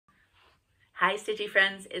Hi Stitchy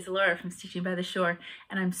friends, it's Laura from Stitching by the Shore,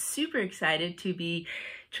 and I'm super excited to be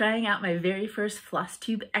trying out my very first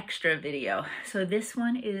Flosstube extra video. So this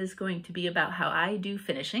one is going to be about how I do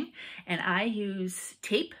finishing, and I use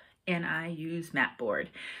tape and I use mat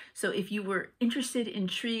board. So if you were interested,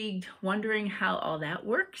 intrigued, wondering how all that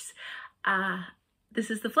works,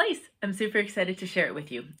 this is the place. I'm super excited to share it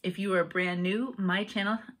with you. If you are brand new, my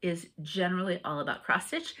channel is generally all about cross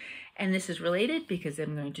stitch, and this is related because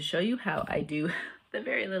I'm going to show you how I do the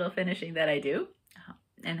very little finishing that I do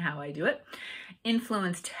and how I do it,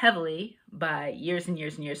 influenced heavily by years and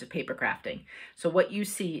years and years of paper crafting. So what you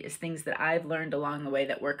see is things that I've learned along the way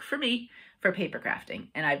that work for me for paper crafting,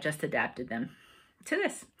 and I've just adapted them to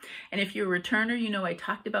this. And if you're a returner, you know I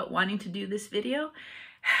talked about wanting to do this video.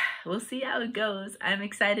 We'll see how it goes. I'm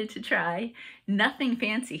excited to try. Nothing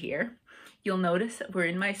fancy here. You'll notice we're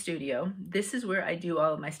in my studio. This is where I do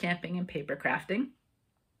all of my stamping and paper crafting.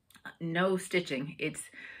 No stitching. It's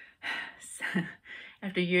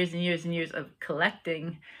after years and years and years of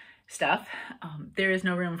collecting stuff, there is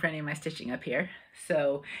no room for any of my stitching up here.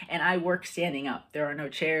 So, and I work standing up. There are no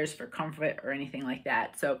chairs for comfort or anything like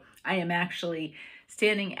that. So I am actually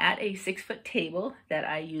standing at a 6-foot table that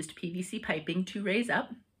I used PVC piping to raise up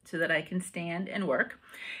so that I can stand and work.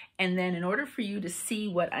 And then in order for you to see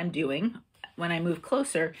what I'm doing, when I move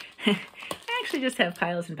closer, I actually just have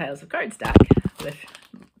piles and piles of cardstock with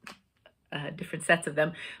different sets of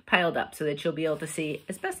them piled up so that you'll be able to see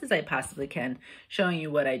as best as I possibly can, showing you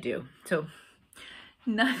what I do. So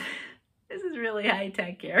this is really high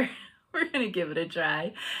tech here. We're gonna give it a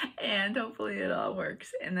try and hopefully it all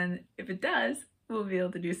works. And then if it does, we'll be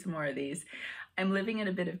able to do some more of these. I'm living in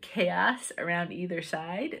a bit of chaos around either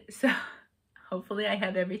side, so hopefully I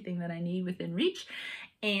have everything that I need within reach.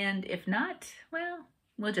 And if not, well,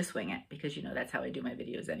 we'll just wing it because you know that's how I do my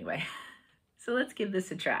videos anyway. So let's give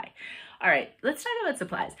this a try. All right, let's talk about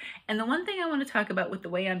supplies. And the one thing I want to talk about with the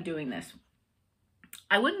way I'm doing this,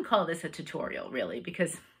 I wouldn't call this a tutorial really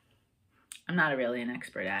because I'm not really an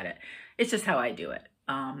expert at it. It's just how I do it.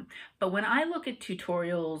 But when I look at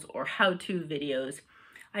tutorials or how-to videos,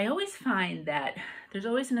 I always find that there's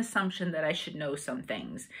always an assumption that I should know some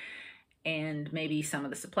things. And maybe some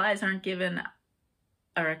of the supplies aren't given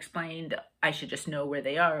or explained. I should just know where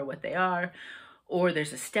they are or what they are. Or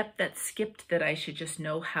there's a step that's skipped that I should just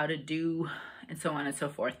know how to do, and so on and so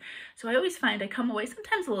forth. So I always find I come away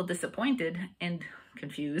sometimes a little disappointed and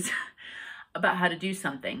confused about how to do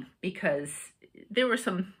something because there were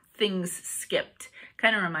some things skipped.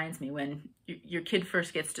 Kind of reminds me when your kid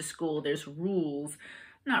first gets to school, there's rules,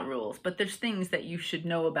 not rules, but there's things that you should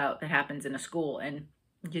know about that happens in a school and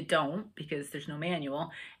you don't because there's no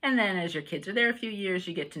manual. And then as your kids are there a few years,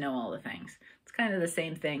 you get to know all the things. It's kind of the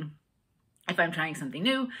same thing. If I'm trying something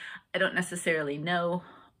new, I don't necessarily know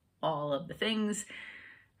all of the things.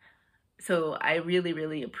 So I really,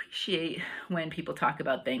 really appreciate when people talk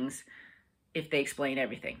about things if they explain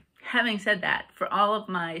everything. Having said that, for all of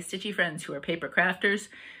my stitchy friends who are paper crafters,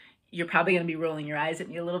 you're probably going to be rolling your eyes at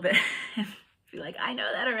me a little bit and be like, I know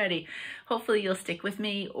that already. Hopefully you'll stick with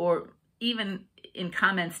me, or even in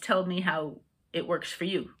comments tell me how it works for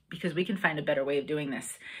you, because we can find a better way of doing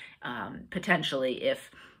this. Potentially,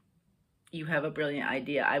 if you have a brilliant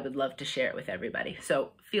idea, I would love to share it with everybody.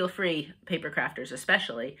 So feel free, paper crafters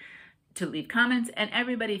especially, to leave comments. And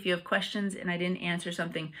everybody, if you have questions and I didn't answer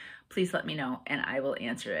something, please let me know and I will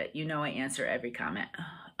answer it. You know I answer every comment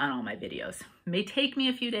on all my videos. It may take me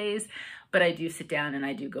a few days, but I do sit down and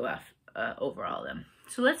I do go over all of them.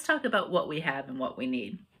 So let's talk about what we have and what we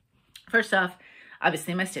need. First off,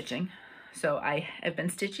 obviously my stitching. So I have been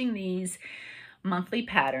stitching these monthly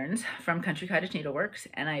patterns from Country Cottage Needleworks,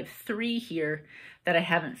 and I have 3 here that I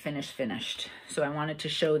haven't finished. So I wanted to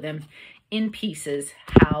show them in pieces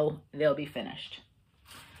how they'll be finished.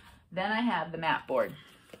 Then I have the mat board,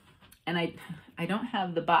 and I don't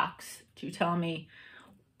have the box to tell me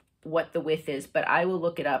what the width is, but I will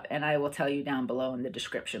look it up and I will tell you down below in the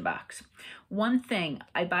description box. One thing,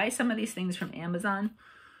 I buy some of these things from Amazon,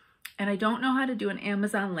 and I don't know how to do an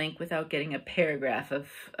Amazon link without getting a paragraph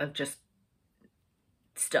of just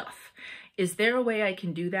stuff. Is there a way I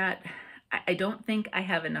can do that? I don't think I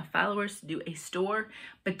have enough followers to do a store,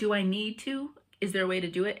 but do I need to? Is there a way to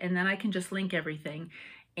do it? And then I can just link everything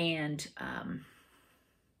and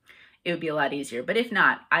it would be a lot easier. But if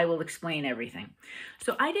not, I will explain everything.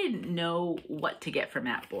 So I didn't know what to get for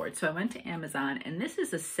mat board. So I went to Amazon, and this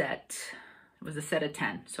is a set. It was a set of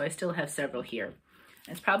 10. So I still have several here.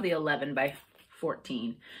 It's probably 11 by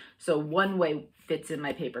 14. So one way fits in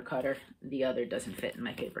my paper cutter, the other doesn't fit in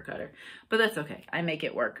my paper cutter, but that's okay. I make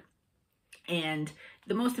it work. And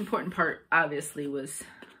the most important part obviously was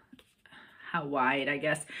how wide, I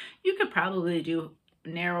guess. You could probably do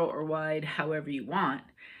narrow or wide, however you want.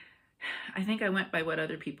 I think I went by what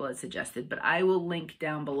other people had suggested, but I will link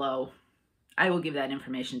down below. I will give that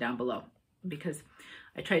information down below because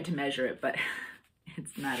I tried to measure it, but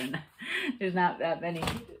it's not enough. There's not that many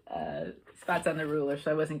spots on the ruler,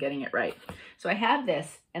 so I wasn't getting it right. So I have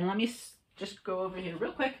this, and let me just go over here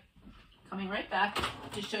real quick, coming right back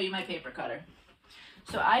to show you my paper cutter.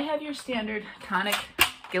 So I have your standard conic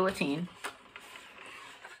guillotine.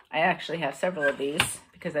 I actually have several of these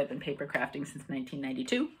because I've been paper crafting since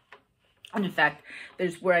 1992. And in fact,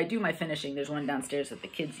 there's where I do my finishing, there's one downstairs that the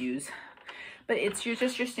kids use. But it's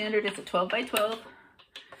just your standard, it's a 12 by 12.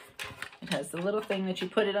 It has the little thing that you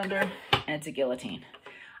put it under, and it's a guillotine.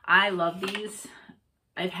 I love these.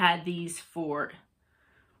 I've had these for,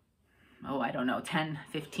 I don't know, 10,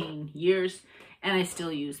 15 years, and I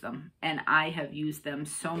still use them. And I have used them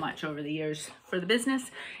so much over the years for the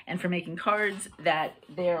business and for making cards that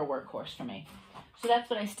they're a workhorse for me. So that's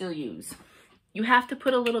what I still use. You have to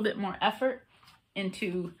put a little bit more effort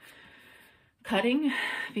into cutting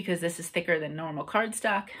because this is thicker than normal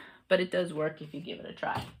cardstock, but it does work if you give it a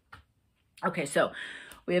try. Okay, so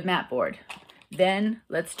we have mat board. Then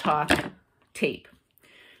let's talk tape.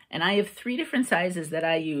 And I have 3 different sizes that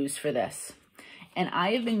I use for this. And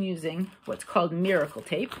I have been using what's called Miracle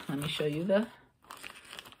tape. Let me show you the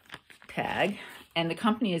tag. And the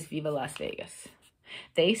company is Viva Las Vegas.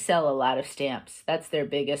 They sell a lot of stamps. That's their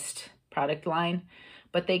biggest product line.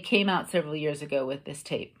 But they came out several years ago with this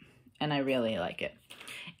tape. And I really like it.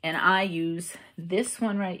 And I use this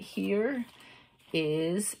one right here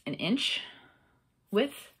is 1 inch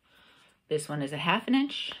width. This one is a 1/2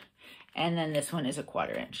 inch. And then this one is a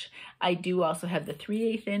 1/4 inch. I do also have the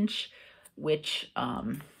 3/8 inch, which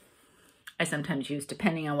I sometimes use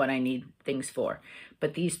depending on what I need things for.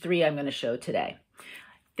 But these 3 I'm going to show today.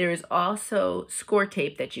 There is also score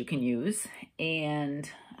tape that you can use, and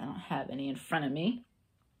I don't have any in front of me.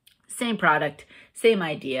 Same product, same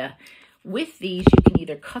idea. With these, you can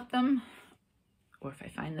either cut them, or if I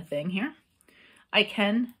find the thing here, I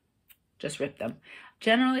can just rip them.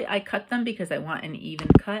 Generally, I cut them because I want an even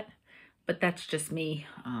cut, but that's just me.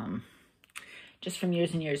 Just from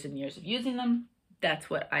years and years and years of using them, that's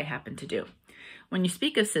what I happen to do. When you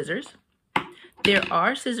speak of scissors, there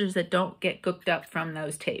are scissors that don't get gooked up from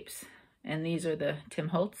those tapes. And these are the Tim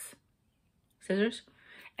Holtz scissors.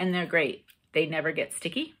 And they're great. They never get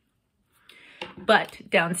sticky. But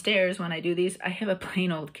downstairs, when I do these, I have a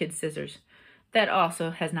plain old kid scissors that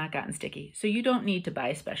also has not gotten sticky. So you don't need to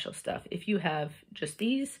buy special stuff. If you have just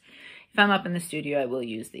these, if I'm up in the studio, I will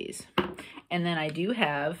use these. And then I do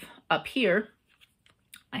have up here,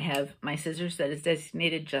 I have my scissors that is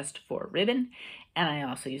designated just for ribbon. And I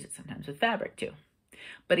also use it sometimes with fabric too.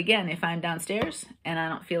 But again, if I'm downstairs and I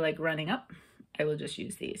don't feel like running up, I will just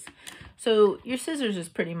use these. So your scissors is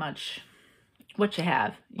pretty much what you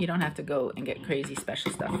have. You don't have to go and get crazy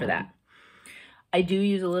special stuff for that. I do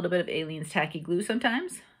use a little bit of Aleene's tacky glue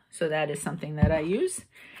sometimes. So that is something that I use.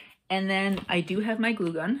 And then I do have my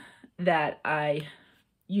glue gun that I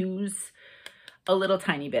use a little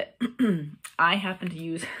tiny bit. I happen to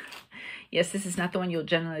use, yes, this is not the one you'll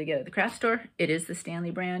generally get at the craft store. It is the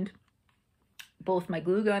Stanley brand. Both my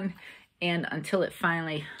glue gun and until it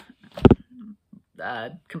finally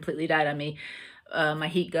completely died on me, my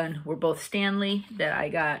heat gun were both Stanley that I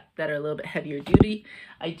got that are a little bit heavier duty.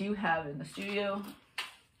 I do have in the studio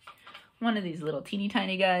one of these little teeny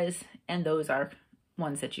tiny guys, and those are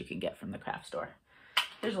ones that you can get from the craft store.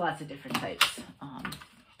 There's lots of different types.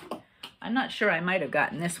 I'm not sure, I might have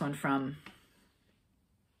gotten this one from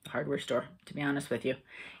the hardware store, to be honest with you.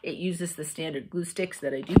 It uses the standard glue sticks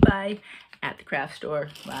that I do buy at the craft store.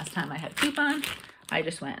 Last time I had a coupon, I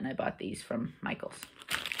just went and I bought these from Michael's.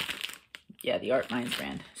 Yeah, the Art Minds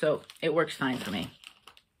brand. So it works fine for me.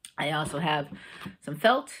 I also have some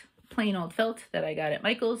felt, plain old felt that I got at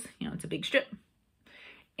Michael's. You know, it's a big strip.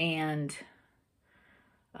 And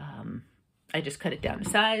I just cut it down to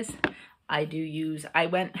size. I do use,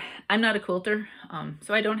 I'm not a quilter,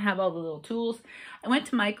 so I don't have all the little tools. I went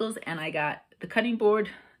to Michael's and I got the cutting board,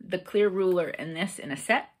 the clear ruler, and this in a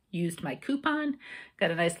set. Used my coupon,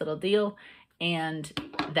 got a nice little deal, and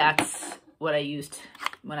that's what I used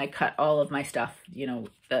when I cut all of my stuff, you know,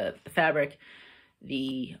 the fabric,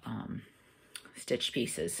 the stitch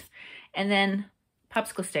pieces, and then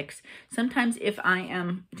popsicle sticks. Sometimes if I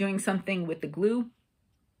am doing something with the glue,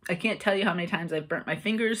 I can't tell you how many times I've burnt my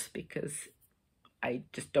fingers because I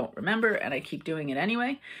just don't remember and I keep doing it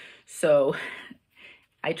anyway. So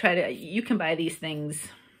I try to, you can buy these things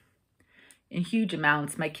in huge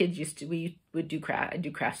amounts. My kids used to, I do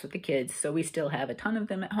crafts with the kids, so we still have a ton of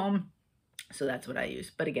them at home. So that's what I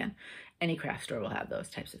use. But again, any craft store will have those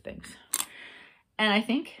types of things. And I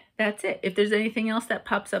think that's it. If there's anything else that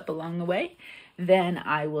pops up along the way, then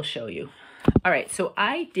I will show you. All right, so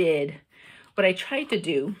I did what I tried to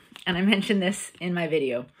do, and I mentioned this in my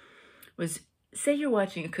video, was say you're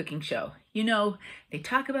watching a cooking show. You know, they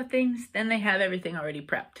talk about things, then they have everything already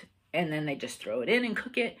prepped, and then they just throw it in and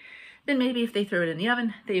cook it. Then maybe if they throw it in the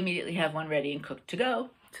oven, they immediately have one ready and cooked to go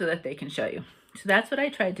so that they can show you. So that's what I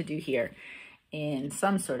tried to do here in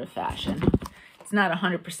some sort of fashion. It's not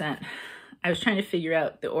 100%. I was trying to figure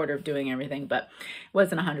out the order of doing everything, but it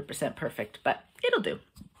wasn't 100% perfect, but it'll do.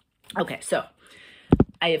 Okay, so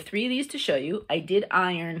I have 3 of these to show you. I did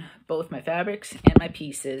iron both my fabrics and my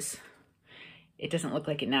pieces. It doesn't look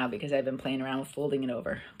like it now because I've been playing around with folding it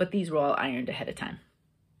over, but these were all ironed ahead of time.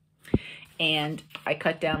 And I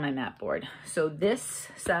cut down my mat board. So this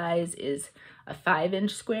size is a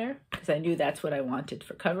 5-inch square because I knew that's what I wanted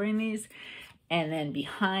for covering these. And then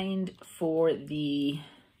behind for the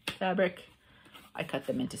fabric, I cut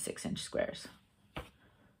them into 6-inch squares.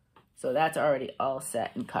 So that's already all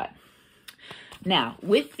set and cut. Now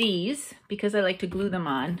with these, because I like to glue them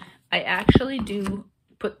on, I actually do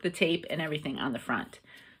put the tape and everything on the front.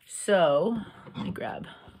 So let me grab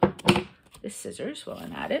this scissors while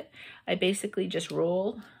I'm at it. I basically just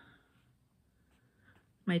roll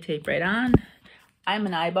my tape right on. I'm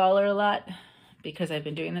an eyeballer a lot because I've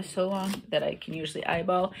been doing this so long that I can usually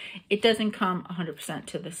eyeball. It doesn't come 100%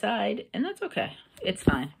 to the side, and that's okay. It's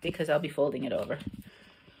fine because I'll be folding it over.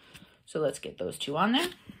 So let's get those 2 on there.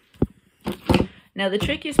 Now the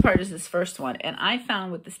trickiest part is this first one, and I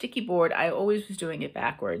found with the sticky board, I always was doing it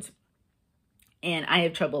backwards, and I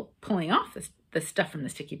have trouble pulling off the stuff from the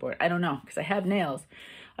sticky board. I don't know, because I have nails.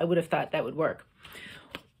 I would have thought that would work.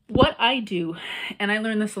 What I do, and I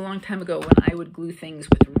learned this a long time ago when I would glue things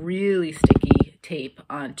with really sticky tape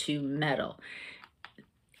onto metal.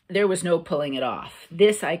 There was no pulling it off.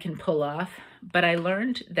 This I can pull off, but I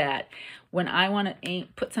learned that when I want to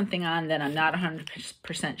put something on that I'm not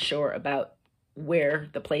 100% sure about where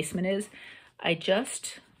the placement is, I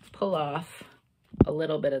just pull off a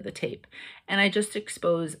little bit of the tape and I just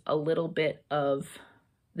expose a little bit of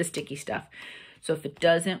the sticky stuff. So if it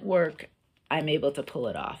doesn't work, I'm able to pull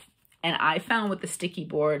it off. And I found with the sticky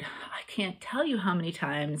board, I can't tell you how many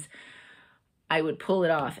times I would pull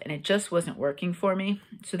it off and it just wasn't working for me.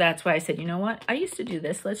 So that's why I said, you know what? I used to do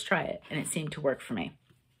this, let's try it. And it seemed to work for me.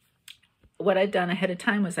 What I've done ahead of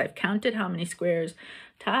time was I've counted how many squares,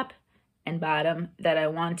 top and bottom, that I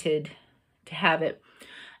wanted to have it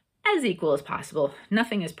as equal as possible.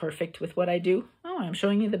 Nothing is perfect with what I do. Oh, I'm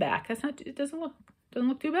showing you the back. That's not, it doesn't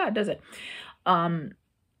look too bad, does it?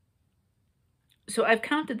 So I've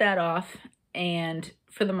counted that off, and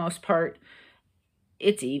for the most part,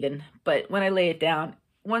 it's even. But when I lay it down,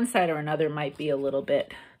 one side or another might be a little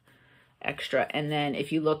bit extra. And then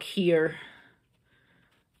if you look here,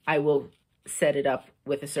 I will set it up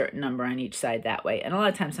with a certain number on each side that way. And a lot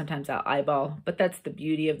of times, sometimes I'll eyeball, but that's the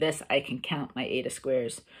beauty of this. I can count my 8 of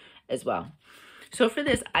squares as well. So for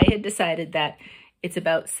this, I had decided that it's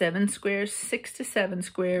about 7 squares, 6 to 7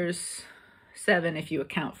 squares, 7 if you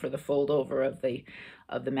account for the fold over of the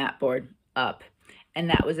mat board up. And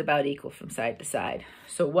that was about equal from side to side.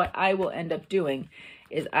 So what I will end up doing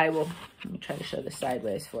is let me try to show this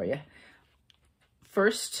sideways for you.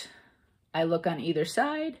 First, I look on either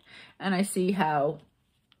side and I see how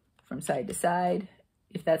from side to side,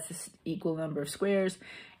 if that's the equal number of squares,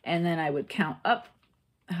 and then I would count up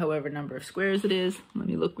however number of squares it is. Let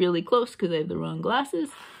me look really close because I have the wrong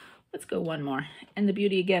glasses. Let's go one more. And the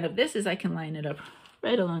beauty again of this is I can line it up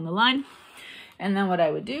right along the line. And then what I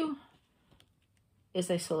would do is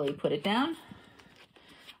I slowly put it down.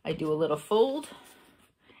 I do a little fold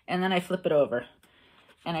and then I flip it over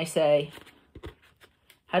and I say,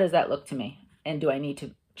 how does that look to me? And do I need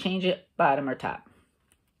to change it bottom or top?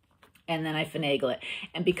 And then I finagle it.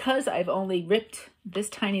 And because I've only ripped this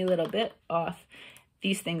tiny little bit off,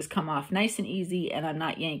 these things come off nice and easy and I'm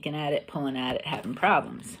not yanking at it, pulling at it, having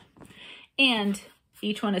problems. And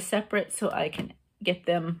each one is separate so I can get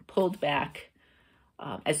them pulled back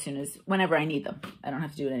whenever I need them. I don't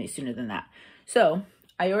have to do it any sooner than that. So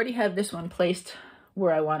I already have this one placed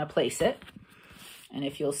where I want to place it. And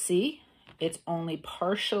if you'll see, it's only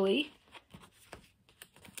partially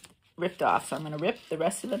ripped off. So I'm going to rip the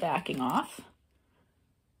rest of the backing off.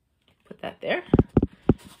 Put that there.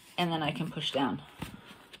 And then I can push down.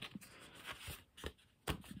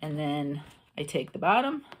 And then I take the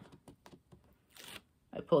bottom.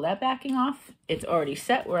 I pull that backing off. It's already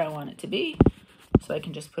set where I want it to be. So I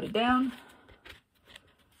can just put it down.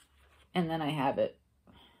 And then I have it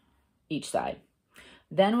each side.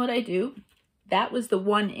 Then what I do that was the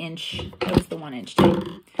 1 inch, that was the 1 inch tape.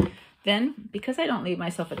 Then, because I don't leave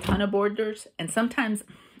myself a ton of borders, and sometimes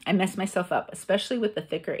I mess myself up, especially with the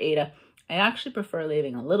thicker Aida, I actually prefer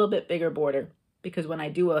leaving a little bit bigger border, because when I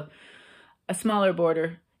do a smaller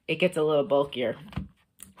border, it gets a little bulkier.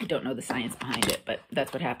 I don't know the science behind it, but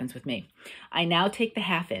that's what happens with me. I now take the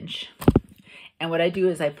 1/2 inch, and what I do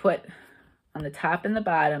is I put on the top and the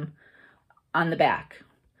bottom on the back.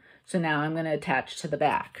 So now I'm going to attach to the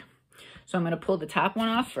back. So I'm going to pull the top one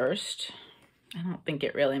off first. I don't think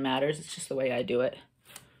it really matters. It's just the way I do it.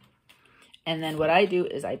 And then what I do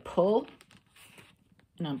is I pull,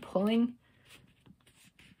 and I'm pulling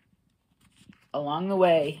along the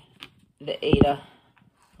way the Aida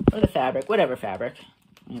or the fabric, whatever fabric.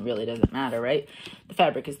 It really doesn't matter, right? The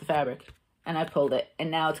fabric is the fabric. And I pulled it, and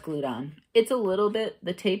now it's glued on. It's a little bit,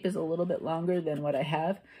 the tape is a little bit longer than what I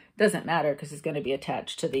have. Doesn't matter because it's going to be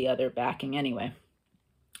attached to the other backing anyway.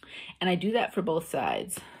 And I do that for both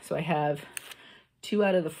sides. So I have 2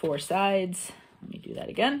 out of the 4 sides. Let me do that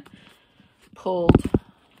again. Pulled.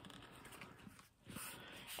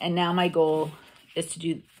 And now my goal is to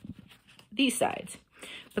do these sides.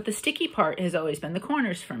 But the sticky part has always been the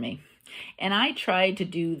corners for me. And I tried to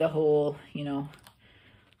do the whole, you know,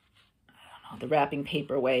 I don't know, the wrapping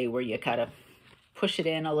paper way where you kind of push it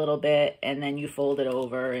in a little bit and then you fold it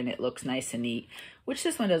over and it looks nice and neat, which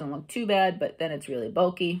this one doesn't look too bad, but then it's really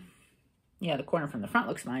bulky. Yeah, the corner from the front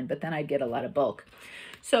looks fine, but then I get a lot of bulk.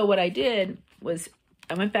 So what I did was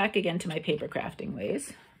I went back again to my paper crafting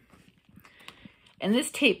ways. And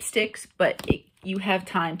this tape sticks, but you have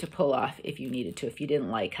time to pull off if you needed to. If you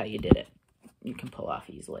didn't like how you did it, you can pull off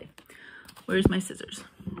easily. Where's my scissors?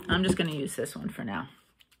 I'm just going to use this one for now.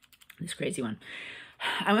 This crazy one.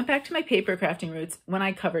 I went back to my paper crafting roots when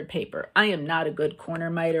I covered paper. I am not a good corner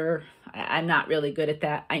miter. I'm not really good at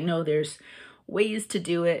that. I know there's ways to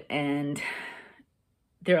do it, and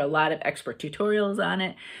there are a lot of expert tutorials on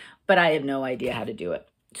it, but I have no idea how to do it.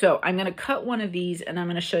 So I'm going to cut one of these, and I'm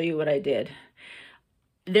going to show you what I did.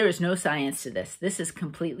 There is no science to this. This is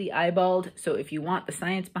completely eyeballed. So if you want the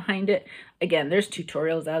science behind it, again, there's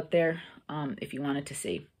tutorials out there if you wanted to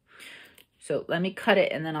see. So let me cut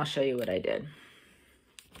it and then I'll show you what I did.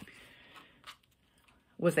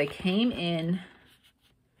 I came in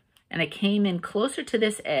and I came in closer to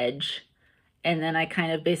this edge, and then I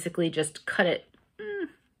kind of basically just cut it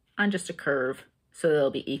on just a curve so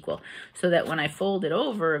they'll be equal. So that when I fold it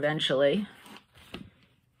over eventually,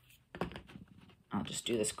 I'll just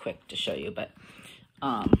do this quick to show you, but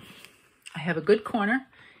I have a good corner.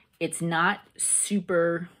 It's not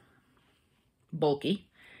super bulky,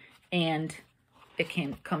 and it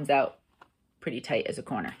comes out pretty tight as a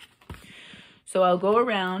corner. So I'll go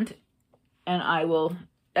around and I will,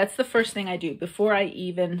 that's the first thing I do before I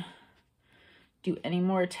even do any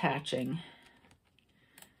more attaching.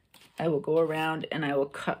 I will go around and I will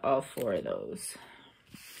cut all 4 of those.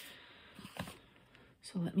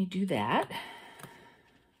 So let me do that.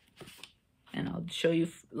 And I'll show you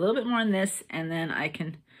a little bit more on this, and then I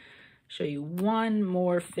can show you one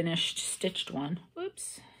more finished stitched one.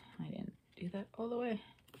 Whoops, I didn't do that all the way.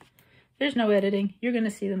 There's no editing. You're going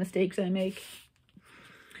to see the mistakes I make.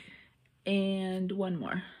 And one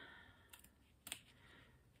more.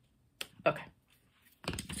 Okay.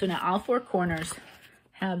 So now all 4 corners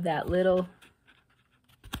have that little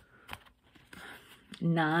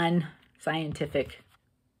non-scientific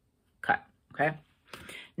cut, okay?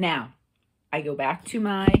 Now, I go back to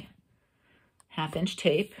my 1/2 inch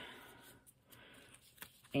tape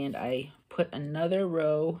and I put another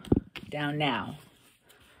row down now.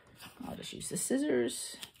 I'll just use the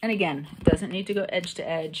scissors. And again, it doesn't need to go edge to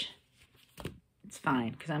edge. It's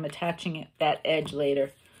fine because I'm attaching that edge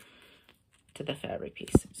later to the fabric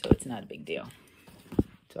piece. So it's not a big deal.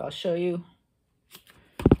 So I'll show you.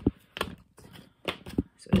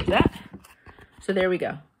 So there's that. So there we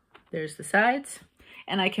go. There's the sides.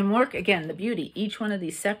 And I can work, again, the beauty, each one of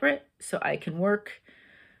these separate, so I can work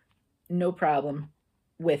no problem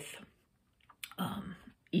with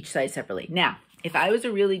each side separately. Now, if I was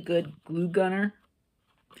a really good glue gunner,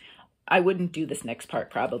 I wouldn't do this next part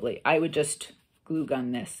probably. I would just glue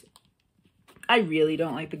gun this. I really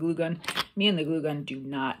don't like the glue gun. Me and the glue gun do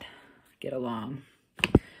not get along.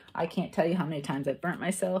 I can't tell you how many times I've burnt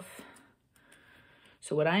myself.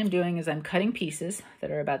 So what I am doing is I'm cutting pieces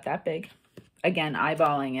that are about that big. Again,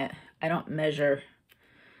 eyeballing it. I don't measure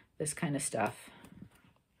this kind of stuff.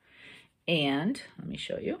 And let me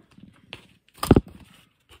show you.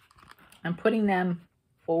 I'm putting them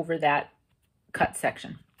over that cut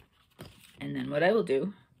section. And then what I will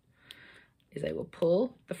do is I will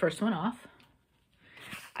pull the first one off.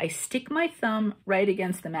 I stick my thumb right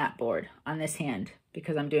against the mat board on this hand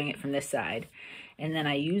because I'm doing it from this side. And then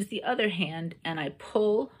I use the other hand and I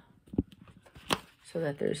pull so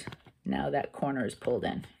that there's, now that corner is pulled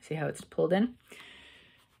in. See how it's pulled in?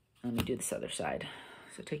 Let me do this other side.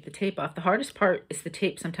 So take the tape off. The hardest part is the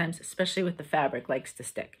tape sometimes, especially with the fabric, likes to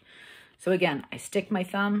stick. So again, I stick my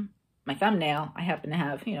thumbnail. I happen to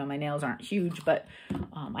have, you know, my nails aren't huge, but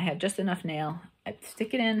I have just enough nail. I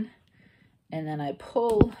stick it in and then I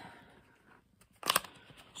pull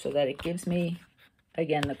so that it gives me,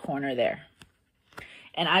 again, the corner there.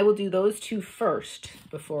 And I will do those two first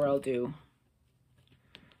before I'll do,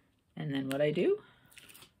 and then what I do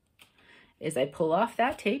is I pull off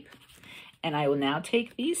that tape and I will now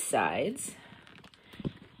take these sides.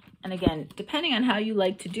 And again, depending on how you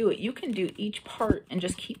like to do it, you can do each part and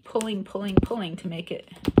just keep pulling, pulling, pulling to make it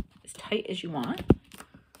as tight as you want.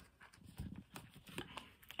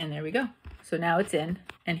 And there we go. So now it's in,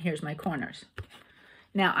 and here's my corners.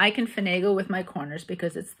 Now I can finagle with my corners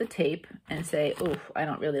because it's the tape and say, oh, I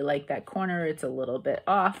don't really like that corner. It's a little bit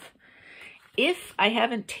off. If I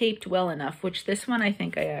haven't taped well enough, which this one I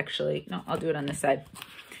think I actually, no, I'll do it on this side.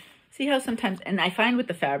 See how sometimes, and I find with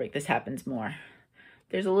the fabric this happens more.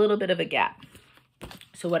 There's a little bit of a gap.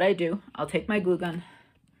 So what I do, I'll take my glue gun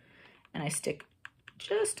and I stick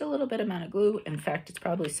just a little bit amount of glue. In fact, it's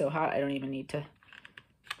probably so hot I don't even need to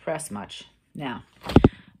press much. Now,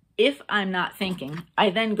 if I'm not thinking, I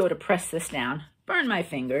then go to press this down, burn my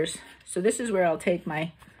fingers. So this is where I'll take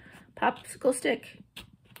my popsicle stick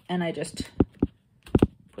and I just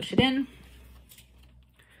push it in.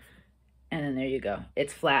 And then there you go.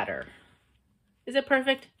 It's flatter. Is it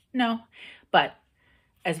perfect? No. But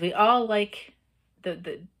as we all like,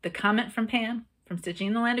 the comment from Pam, from Stitching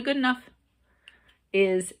in the Land of Good Enough,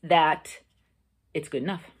 is that it's good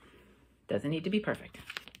enough. Doesn't need to be perfect.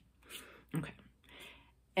 Okay.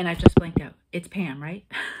 And I've just blanked out. It's Pam, right?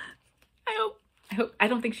 I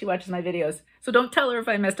don't think she watches my videos, so don't tell her if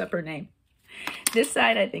I messed up her name. This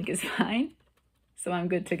side I think is fine, so I'm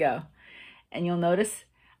good to go. And you'll notice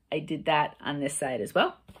I did that on this side as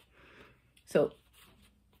well. So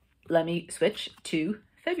let me switch to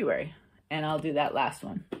February and I'll do that last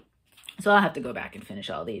one. So I'll have to go back and finish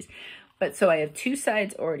all these. But so I have two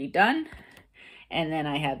sides already done and then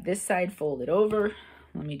I have this side folded over.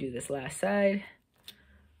 Let me do this last side.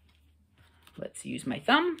 Let's use my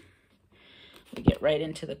thumb. We get right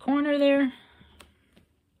into the corner there.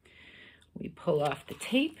 We pull off the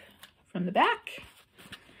tape from the back.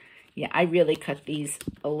 Yeah, I really cut these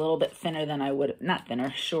a little bit thinner than I would, not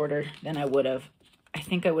thinner, shorter than I would have. I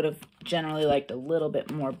think I would have generally liked a little bit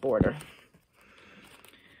more border.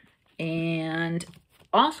 And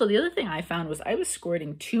also the other thing I found was I was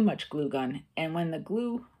squirting too much glue gun. And when the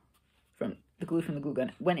glue from the glue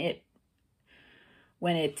gun, when it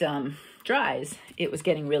dries, it was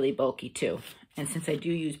getting really bulky too. And since I do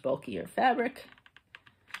use bulkier fabric,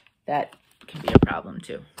 that can be a problem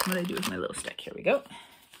too. What do I do with my little stick? Here we go.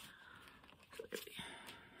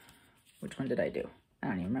 Which one did I do? I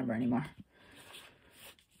don't even remember anymore.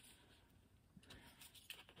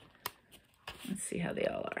 Let's see how they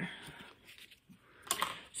all are.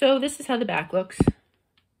 So this is how the back looks.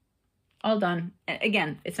 All done. And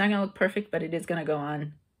again, it's not gonna look perfect, but it is gonna go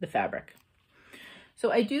on the fabric.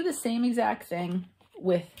 So I do the same exact thing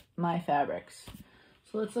with my fabrics.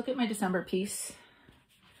 So let's look at my December piece.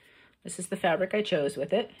 This is the fabric I chose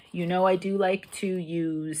with it. You know I do like to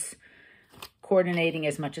use coordinating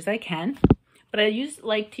as much as I can, but I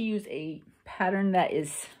like to use a pattern that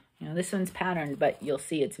is, you know, this one's patterned, but you'll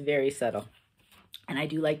see it's very subtle. And I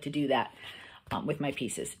do like to do that with my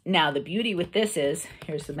pieces. Now the beauty with this is,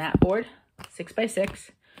 here's the mat board, 6 by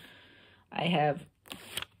 6. I have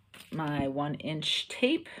my 1-inch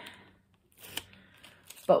tape,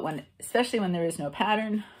 but especially when there is no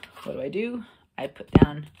pattern, what do? I put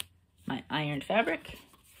down my ironed fabric.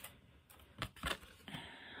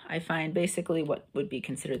 I find basically what would be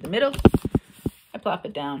considered the middle. I plop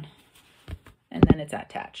it down and then it's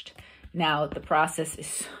attached. Now the process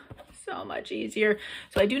is so much easier.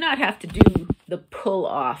 So I do not have to do the pull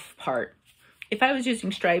off part. If I was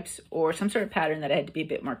using stripes or some sort of pattern that I had to be a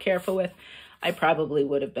bit more careful with, I probably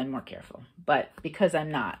would have been more careful. But because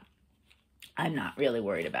I'm not really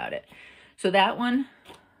worried about it. So that one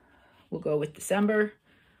will go with December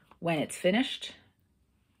when it's finished.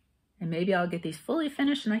 And maybe I'll get these fully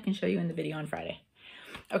finished and I can show you in the video on Friday.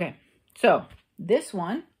 Okay, so this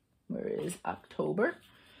one, where is October?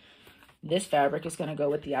 This fabric is gonna go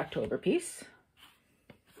with the October piece.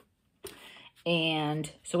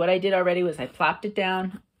 And so what I did already was I plopped it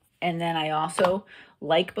down, and then I also,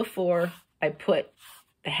 like before, I put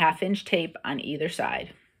the 1/2 inch tape on either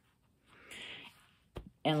side.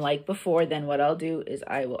 And like before, then what I'll do is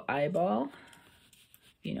I will eyeball,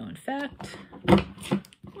 you know, in fact,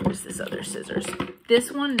 where's this other scissors?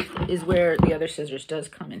 This one is where the other scissors does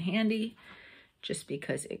come in handy, just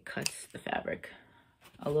because it cuts the fabric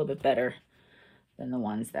a little bit better than the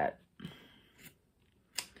ones that,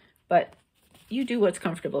 but you do what's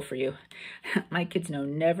comfortable for you. My kids know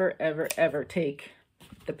never, ever, ever take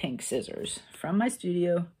the pink scissors from my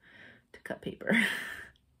studio to cut paper.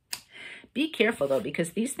 Be careful though,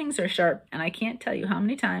 because these things are sharp, and I can't tell you how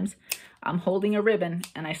many times I'm holding a ribbon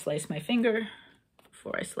and I slice my finger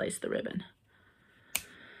before I slice the ribbon.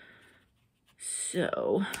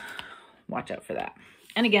 So watch out for that.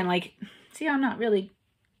 And again, like, see how I'm not really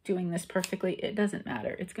doing this perfectly? It doesn't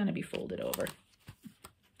matter. It's going to be folded over.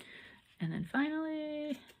 And then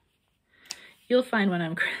finally, you'll find when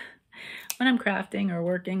I'm crafting or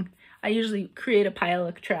working, I usually create a pile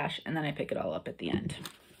of trash and then I pick it all up at the end.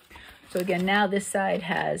 So again, now this side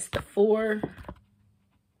has the 4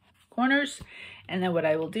 corners, and then what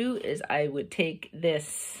I will do is I would take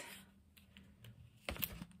this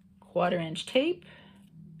 1/4-inch tape,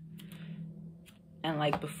 and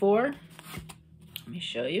like before, let me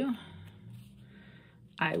show you,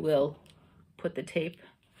 I will put the tape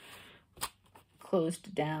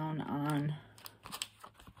closed down on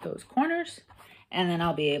those corners, and then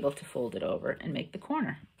I'll be able to fold it over and make the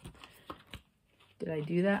corner. Did I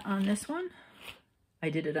do that on this one?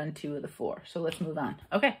 I did it on 2 of the 4. So let's move on.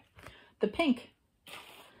 Okay, the pink.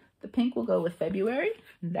 The pink will go with February.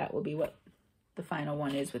 That will be what the final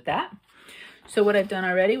one is with that. So what I've done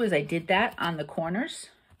already was I did that on the corners,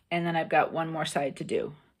 and then I've got one more side to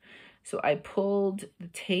do. So I pulled the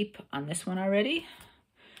tape on this one already.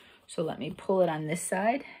 So let me pull it on this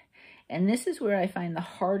side. And this is where I find the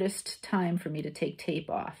hardest time for me to take tape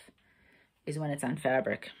off, is when it's on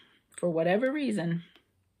fabric. For whatever reason,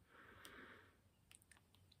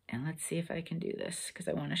 and let's see if I can do this, because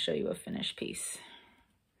I want to show you a finished piece.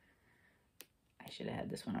 I should have had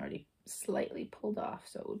this one already slightly pulled off,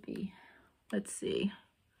 so it would be, let's see.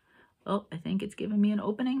 Oh, I think it's giving me an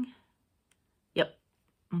opening. Yep,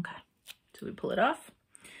 okay. So we pull it off.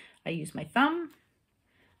 I use my thumb,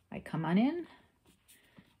 I come on in,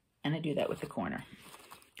 and I do that with the corner.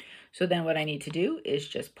 So then what I need to do is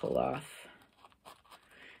just pull off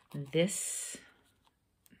this.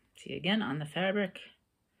 See, again, on the fabric,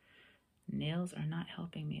 nails are not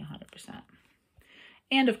helping me 100%.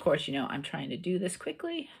 And of course, you know, I'm trying to do this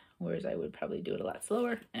quickly, whereas I would probably do it a lot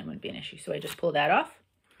slower and it wouldn't be an issue. So I just pull that off.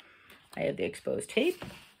 I have the exposed tape.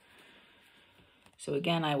 So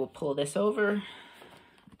again, I will pull this over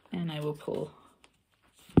and I will pull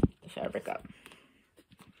the fabric up.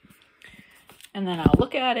 And then I'll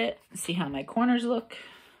look at it, see how my corners look.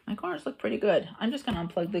 My corners look pretty good. I'm just going to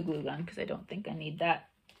unplug the glue gun because I don't think I need that,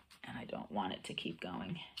 and I don't want it to keep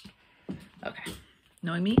going. Okay,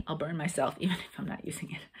 knowing me, I'll burn myself even if I'm not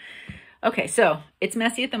using it. Okay, so it's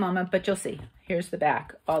messy at the moment, but you'll see. Here's the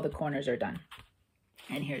back. All the corners are done.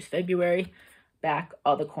 And here's February. Back,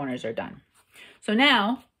 all the corners are done. So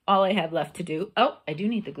now, all I have left to do... Oh, I do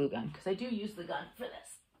need the glue gun because I do use the gun for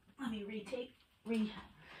this. Let me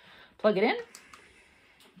plug it in.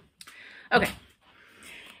 Okay.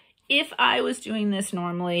 If I was doing this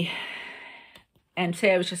normally, and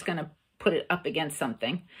say I was just going to put it up against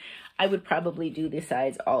something, I would probably do the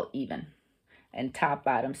sides all even. And top,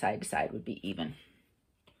 bottom, side to side would be even.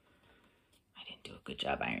 I didn't do a good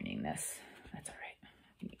job ironing this. That's all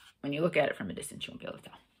right. When you look at it from a distance, you won't be able to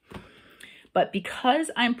tell. But because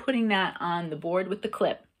I'm putting that on the board with the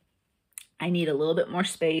clip, I need a little bit more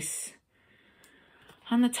space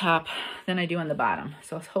on the top than I do on the bottom.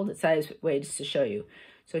 So I'll hold it sideways to show you.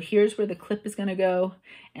 So here's where the clip is going to go.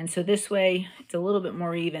 And so this way, it's a little bit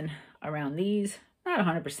more even around these. Not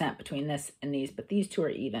 100% between this and these, but these two are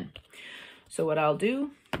even. So what I'll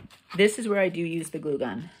do, this is where I do use the glue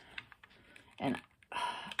gun. And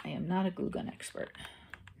I am not a glue gun expert,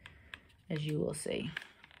 as you will see.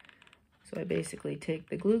 So I basically take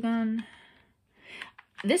the glue gun.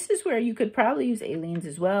 This is where you could probably use Aleene's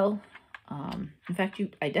as well. In fact,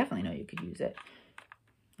 I definitely know you could use it.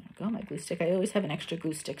 There we go, my glue stick. I always have an extra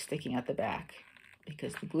glue stick sticking out the back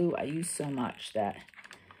because the glue I use so much that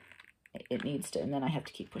it needs to, and then I have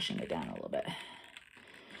to keep pushing it down a little bit.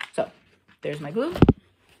 So there's my glue.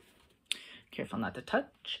 Careful not to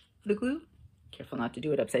touch the glue. Careful not to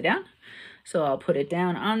do it upside down. So I'll put it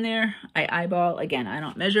down on there. I eyeball. Again, I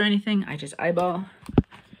don't measure anything. I just eyeball.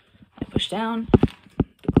 I push down.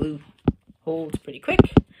 The glue holds pretty quick.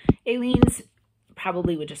 Aleene's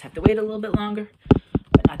probably would just have to wait a little bit longer,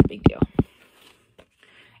 but not a big deal.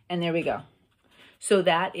 And there we go. So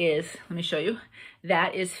that is, let me show you,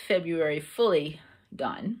 that is February fully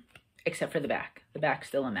done, except for the back. The back's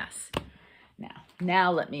still a mess.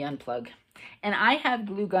 Now let me unplug. And I have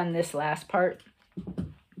glue gun this last part,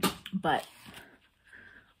 but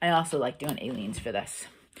I also like doing Aleene's for this.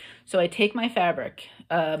 So I take my fabric,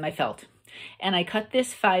 my felt, and I cut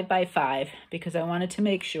this 5 by 5 because I wanted to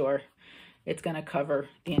make sure it's going to cover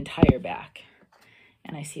the entire back.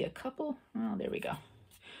 And I see a couple, oh, there we go.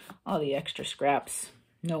 All the extra scraps,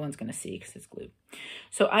 no one's going to see because it's glued.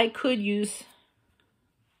 So I could use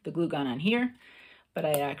the glue gun on here, but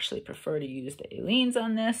I actually prefer to use the Aleene's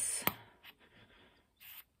on this.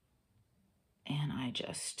 And I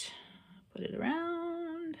just put it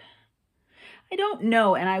around. I don't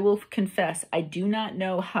know, and I will confess, I do not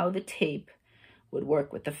know how the tape would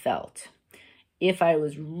work with the felt. If I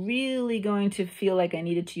was really going to feel like I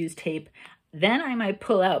needed to use tape, then I might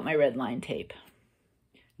pull out my red line tape.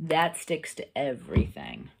 That sticks to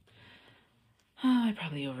everything. Oh, I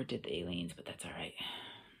probably overdid the Aleene's, but that's all right.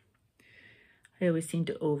 I always seem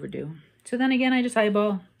to overdo. So then again, I just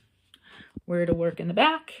eyeball where to work in the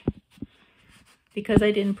back. Because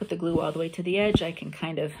I didn't put the glue all the way to the edge, I can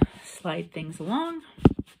kind of slide things along.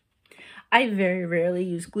 I very rarely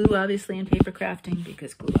use glue, obviously, in paper crafting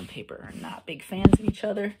because glue and paper are not big fans of each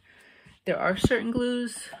other. There are certain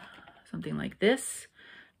glues, something like this,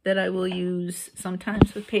 that I will use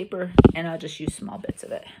sometimes with paper, and I'll just use small bits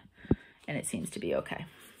of it, and it seems to be okay.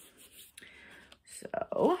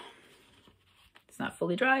 So, it's not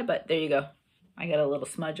fully dry, but there you go. I got a little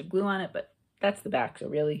smudge of glue on it, but that's the back, so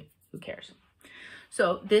really, who cares?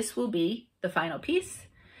 So this will be the final piece,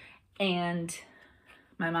 and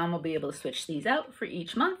my mom will be able to switch these out for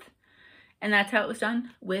each month, and that's how it was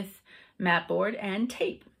done with mat board and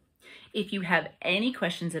tape. If you have any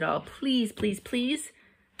questions at all, please, please, please,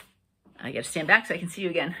 I gotta stand back so I can see you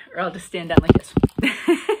again, or I'll just stand down like this.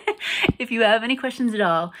 If you have any questions at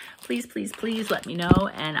all, please, please, please let me know,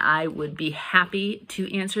 and I would be happy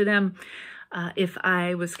to answer them. If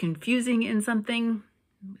I was confusing in something,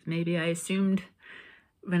 maybe I assumed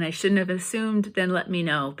when I shouldn't have assumed, then let me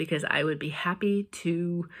know, because I would be happy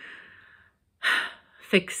to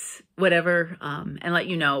fix whatever and let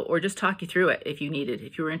you know, or just talk you through it if you needed.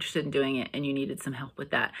 If you were interested in doing it and you needed some help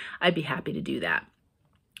with that, I'd be happy to do that.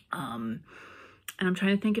 And I'm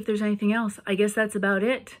trying to think if there's anything else. I guess that's about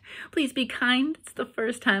it. Please be kind. It's the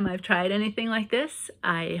first time I've tried anything like this.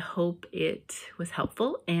 I hope it was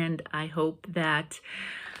helpful, and I hope that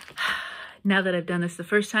now that I've done this the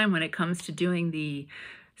first time, when it comes to doing the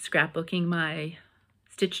scrapbooking my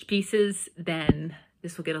stitched pieces, then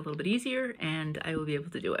this will get a little bit easier and I will be able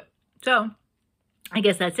to do it. So I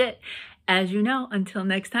guess that's it. As you know, until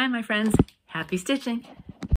next time, my friends, happy stitching.